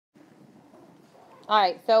All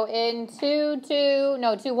right, so in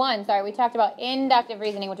 2.1, sorry, we talked about inductive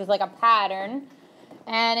reasoning, which is like a pattern.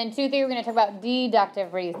 And in 2.3, we're going to talk about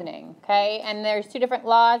deductive reasoning, okay? And there's two different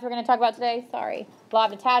laws we're going to talk about today. Sorry. Law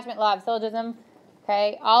of detachment, law of syllogism,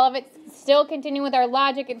 okay? All of it's still continuing with our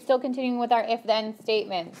logic. It's still continuing with our if-then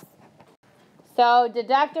statements. So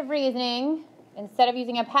deductive reasoning, instead of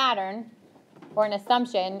using a pattern or an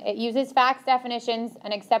assumption, it uses facts, definitions,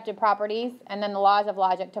 and accepted properties, and then the laws of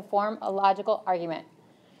logic to form a logical argument.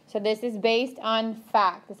 So this is based on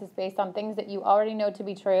fact. This is based on things that you already know to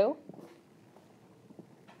be true,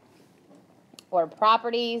 or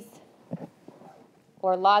properties,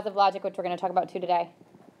 or laws of logic, which we're going to talk about too today.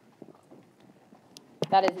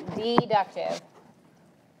 That is deductive.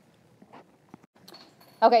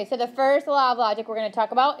 Okay, so the first law of logic we're going to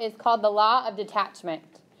talk about is called the law of detachment.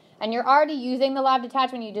 And you're already using the law of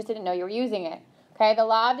detachment, you just didn't know you were using it. Okay, the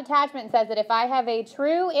law of detachment says that if I have a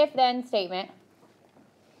true if-then statement,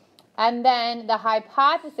 and then the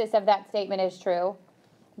hypothesis of that statement is true,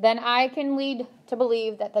 then I can lead to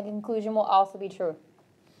believe that the conclusion will also be true.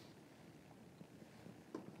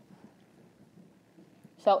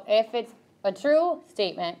 So if it's a true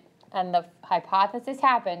statement and the hypothesis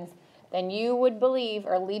happens, then you would believe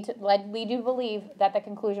or lead you to believe that the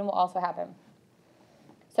conclusion will also happen.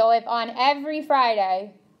 So if on every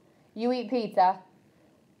Friday you eat pizza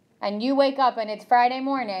and you wake up and it's Friday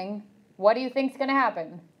morning, what do you think is going to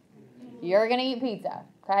happen? You're going to eat pizza,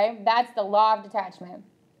 okay? That's the law of detachment.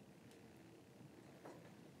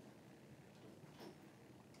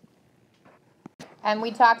 And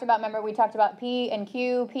we talked about P and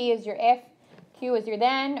Q. P is your if, Q is your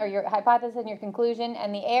then, or your hypothesis and your conclusion,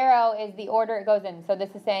 and the arrow is the order it goes in. So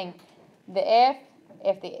this is saying the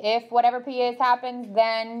if whatever P is happens,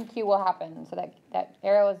 then Q will happen. So that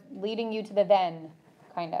arrow is leading you to the then,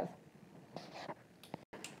 kind of.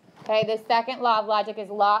 Okay, the second law of logic is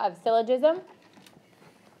law of syllogism.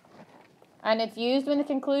 And it's used when the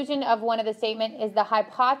conclusion of one of the statement is the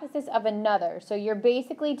hypothesis of another. So you're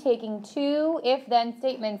basically taking two if-then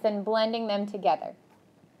statements and blending them together.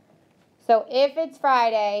 So if it's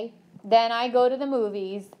Friday, then I go to the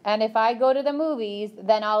movies. And if I go to the movies,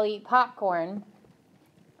 then I'll eat popcorn.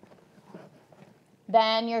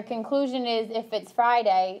 Then your conclusion is if it's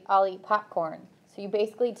Friday, I'll eat popcorn. So you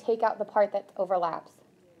basically take out the part that overlaps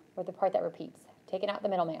or the part that repeats, taking out the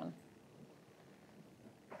middleman.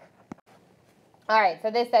 All right, so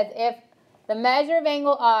this says if the measure of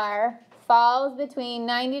angle R falls between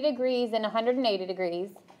 90 degrees and 180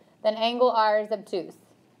 degrees, then angle R is obtuse.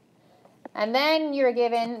 And then you're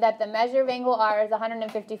given that the measure of angle R is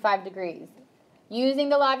 155 degrees. Using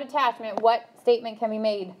the law of detachment, what statement can be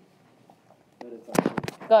made?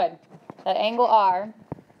 Good. That angle R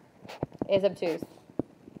is obtuse.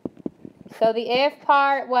 So the if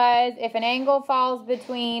part was if an angle falls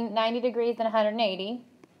between 90 degrees and 180.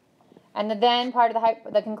 And the then part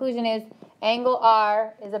of the conclusion is angle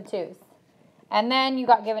R is obtuse. And then you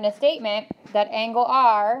got given a statement that angle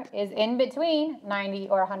R is in between 90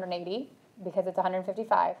 or 180 because it's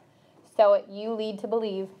 155. So you lead to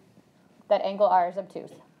believe that angle R is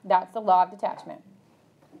obtuse. That's the law of detachment.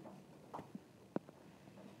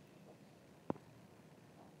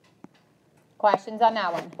 Questions on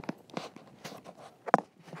that one?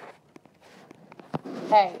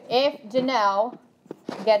 Okay, if Jenelle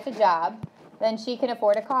gets a job, then she can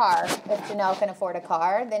afford a car. If Jenelle can afford a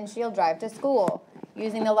car, then she'll drive to school.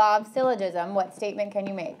 Using the law of syllogism, what statement can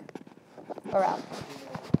you make? Or else?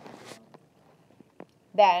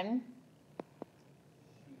 Then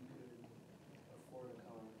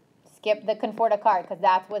skip the can afford a car because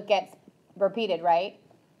that's what gets repeated, right?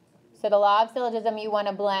 So the law of syllogism, you want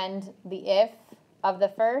to blend the if of the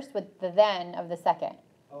first with the then of the second.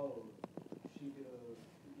 Oh,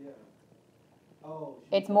 yeah. Oh,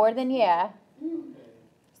 it's more than yeah. Okay.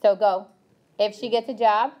 So go. If she gets a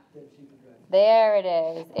job, Then she can drive. there it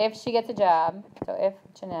is. If she gets a job, so if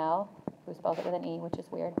Jenelle, who spells it with an E, which is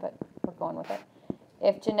weird, but we're going with it.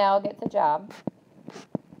 If Jenelle gets a job,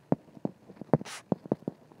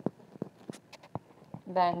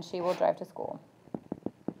 then she will drive to school.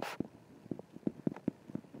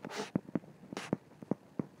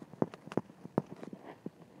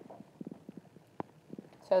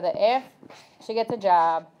 So the if she gets a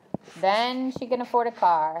job, then she can afford a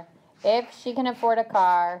car. If she can afford a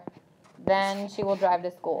car, then she will drive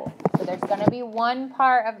to school. So there's going to be one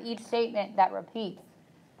part of each statement that repeats.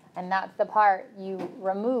 And that's the part you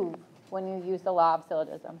remove when you use the law of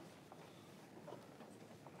syllogism.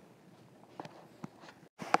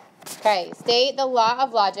 Okay, state the law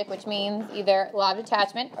of logic, which means either law of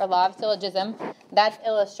detachment or law of syllogism, That's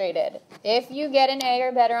illustrated. If you get an A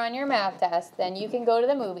or better on your math test, then you can go to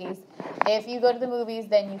the movies. If you go to the movies,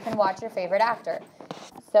 then you can watch your favorite actor.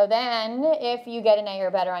 So then, if you get an A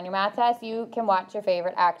or better on your math test, you can watch your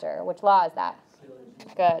favorite actor. Which law is that?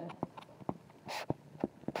 Good.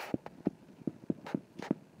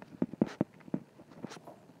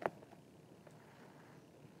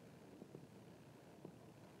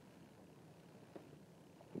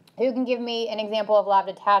 Who can give me an example of law of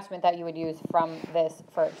detachment that you would use from this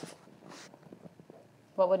first?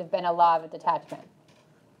 What would have been a law of detachment?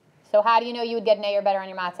 So how do you know you would get an A or better on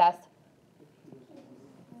your math test?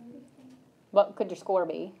 What could your score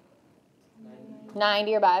be?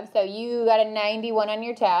 90 or above. So you got a 91 on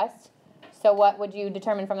your test. So what would you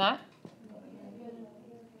determine from that?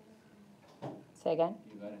 Say again.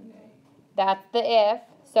 That's the if.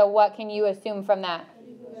 So what can you assume from that?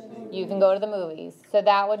 You can go to the movies. So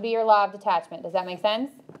that would be your law of detachment. Does that make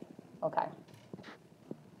sense? Okay.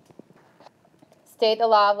 State the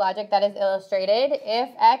law of logic that is illustrated. If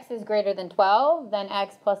x is greater than 12, then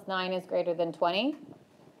x plus 9 is greater than 20.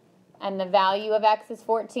 And the value of x is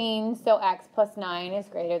 14, so x plus 9 is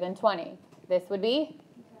greater than 20. This would be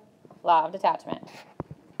law of detachment.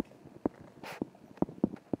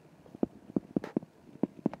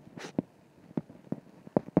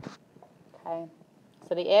 Okay.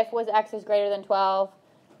 So the if was x is greater than 12,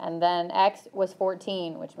 and then x was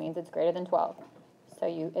 14, which means it's greater than 12. So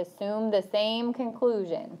you assume the same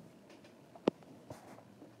conclusion.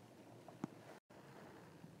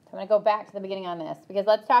 So I'm going to go back to the beginning on this, because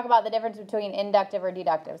let's talk about the difference between inductive or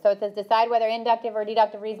deductive. So it says decide whether inductive or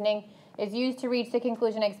deductive reasoning is used to reach the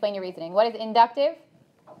conclusion and explain your reasoning. What is inductive?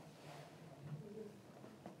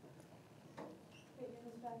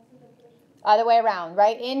 Other way around,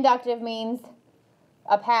 right? Inductive means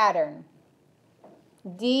a pattern.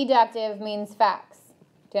 Deductive means facts.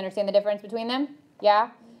 Do you understand the difference between them? Yeah?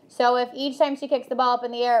 So if each time she kicks the ball up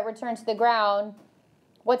in the air, it returns to the ground,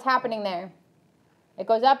 what's happening there? It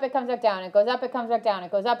goes up, it comes back down. It goes up, it comes back down.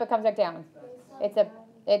 It goes up, it comes back down.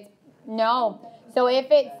 No. So if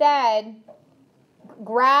it said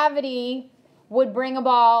gravity would bring a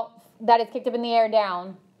ball that is kicked up in the air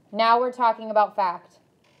down, now we're talking about fact.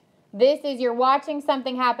 This is you're watching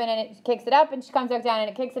something happen and it kicks it up and she comes back down and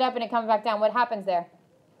it kicks it up and it comes back down. What happens there?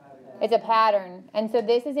 It's a pattern. And so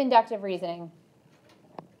this is inductive reasoning.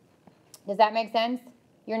 Does that make sense?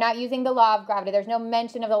 You're not using the law of gravity. There's no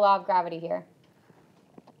mention of the law of gravity here.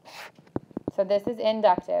 So this is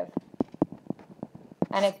inductive.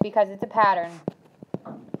 And it's because it's a pattern.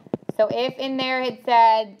 So if in there it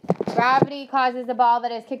said gravity causes the ball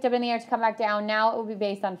that is kicked up in the air to come back down, now it will be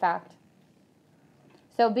based on fact.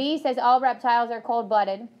 So B says all reptiles are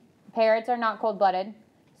cold-blooded. Parrots are not cold-blooded.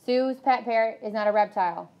 Sue's pet parrot is not a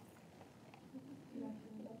reptile.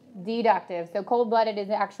 Deductive. So cold-blooded is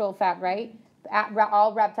the actual fact, right?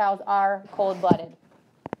 All reptiles are cold-blooded.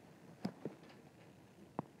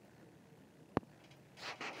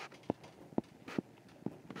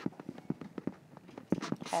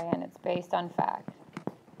 Okay, and it's based on fact.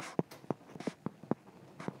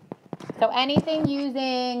 So anything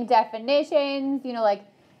using definitions,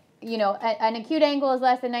 an acute angle is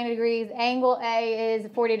less than 90 degrees. Angle A is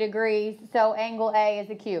 40 degrees, so angle A is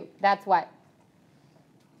acute. That's what?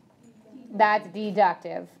 That's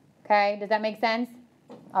deductive. Okay, does that make sense?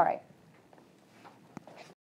 All right.